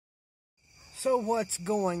So what's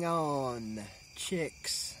going on,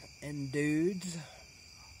 chicks and dudes?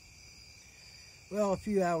 Well, a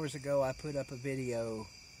few hours ago I put up a video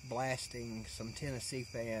blasting some Tennessee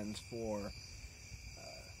fans for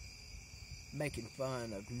making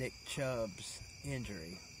fun of Nick Chubb's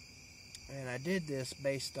injury. And I did this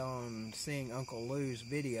based on seeing Uncle Lou's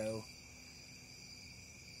video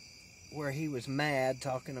where he was mad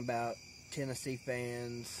talking about Tennessee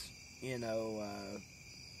fans,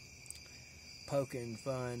 poking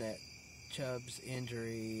fun at Chubb's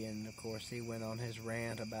injury, and of course he went on his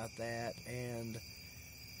rant about that, and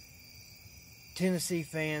Tennessee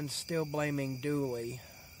fans still blaming Dooley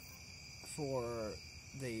for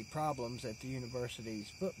the problems at the university's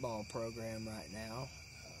football program right now.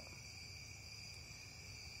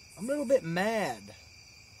 I'm a little bit mad.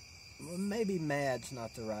 Well, maybe mad's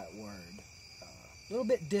not the right word. A little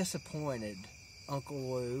bit disappointed, Uncle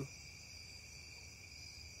Lou.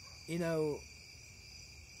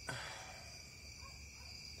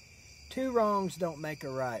 Two wrongs don't make a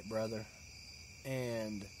right, brother.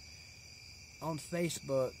 And on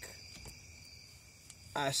Facebook,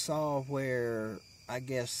 I saw where I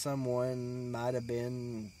guess someone might have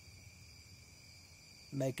been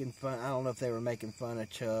making fun. I don't know if they were making fun of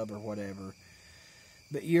Chubb or whatever.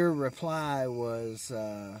 But your reply was,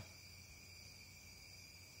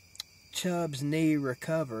 Chubb's knee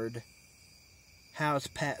recovered. How's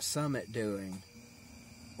Pat Summitt doing?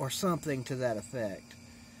 Or something to that effect.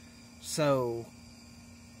 So,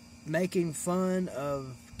 making fun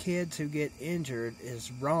of kids who get injured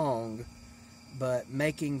is wrong, but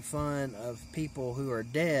making fun of people who are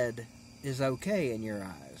dead is okay in your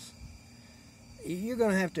eyes. You're going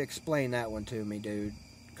to have to explain that one to me, dude,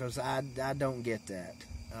 because I don't get that.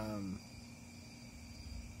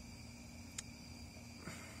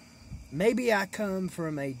 Maybe I come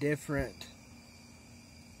from a different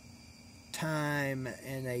time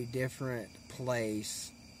and a different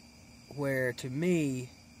place where, to me,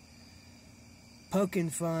 poking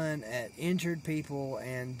fun at injured people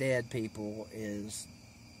and dead people is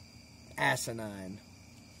asinine.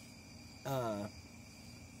 I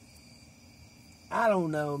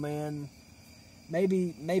don't know, man.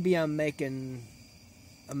 Maybe I'm making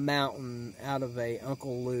a mountain out of a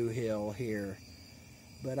Uncle Lou hill here.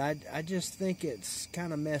 But I just think it's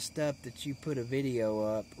kind of messed up that you put a video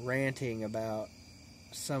up ranting about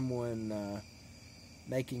someone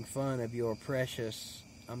making fun of your precious,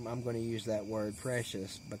 I'm going to use that word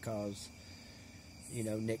precious because,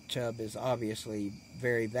 Nick Chubb is obviously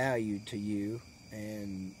very valued to you,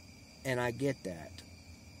 and I get that.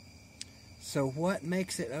 So what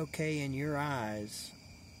makes it okay in your eyes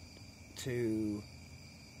to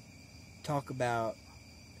talk about,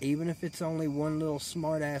 even if it's only one little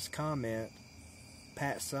smart-ass comment,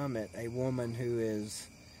 Pat Summitt, a woman who is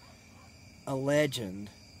a legend,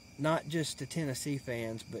 not just to Tennessee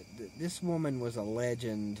fans, but this woman was a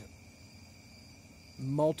legend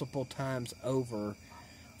multiple times over,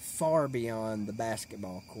 far beyond the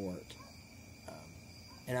basketball court.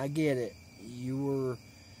 And I get it. You were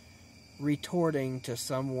retorting to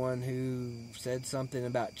someone who said something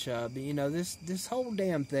about Chubb. This whole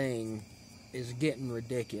damn thing is getting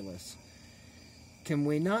ridiculous. Can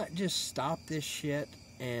we not just stop this shit,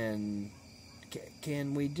 and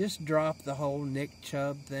can we just drop the whole Nick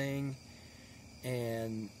Chubb thing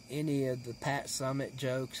and any of the Pat Summitt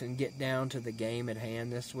jokes and get down to the game at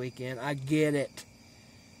hand this weekend? I get it.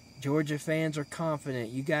 Georgia fans are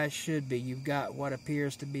confident. You guys should be. You've got what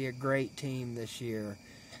appears to be a great team this year.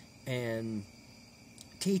 And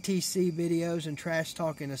TTC videos and trash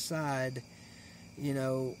talking aside,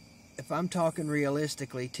 if I'm talking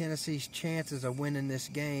realistically, Tennessee's chances of winning this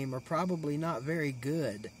game are probably not very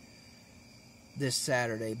good this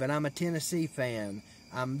Saturday. But I'm a Tennessee fan.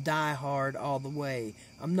 I'm diehard all the way.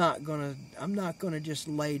 I'm not gonna just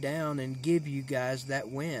lay down and give you guys that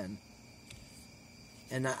win.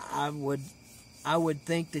 And I would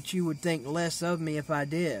think that you would think less of me if I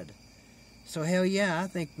did. So hell yeah, I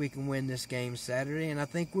think we can win this game Saturday, and I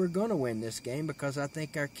think we're going to win this game because I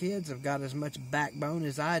think our kids have got as much backbone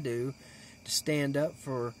as I do to stand up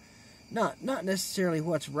for not necessarily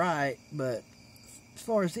what's right, but as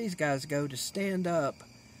far as these guys go, to stand up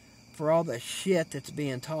for all the shit that's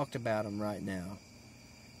being talked about them right now.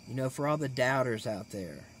 For all the doubters out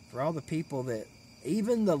there, for all the people that,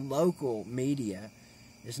 even the local media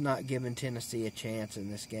is not giving Tennessee a chance in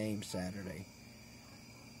this game Saturday.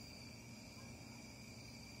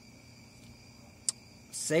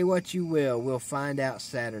 Say what you will, we'll find out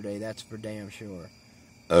Saturday, that's for damn sure.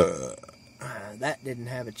 That didn't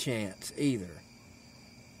have a chance either.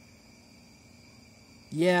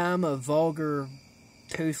 Yeah, I'm a vulgar,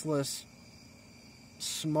 toothless,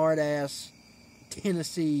 smart-ass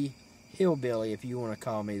Tennessee hillbilly, if you want to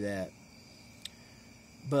call me that.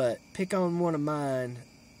 But pick on one of mine,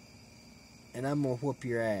 and I'm going to whoop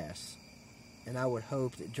your ass. And I would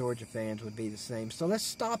hope that Georgia fans would be the same. So let's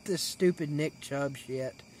stop this stupid Nick Chubb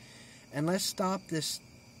shit. And let's stop this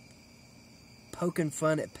poking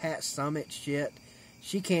fun at Pat Summitt shit.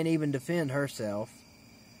 She can't even defend herself.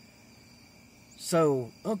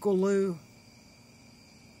 So, Uncle Lou,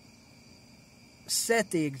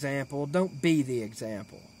 set the example. Don't be the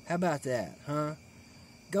example. How about that, huh?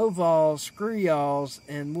 Go Vols, screw y'alls,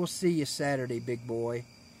 and we'll see you Saturday, big boy.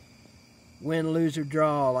 Win, lose, or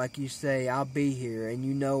draw, like you say, I'll be here, and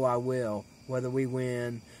you know I will. Whether we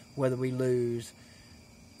win, whether we lose,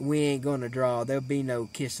 we ain't going to draw. There'll be no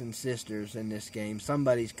kissing sisters in this game.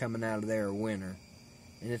 Somebody's coming out of there a winner,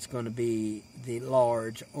 and it's going to be the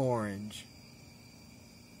large orange.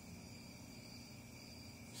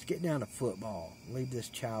 Let's get down to football. Leave this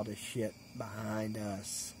childish shit behind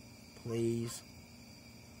us, please.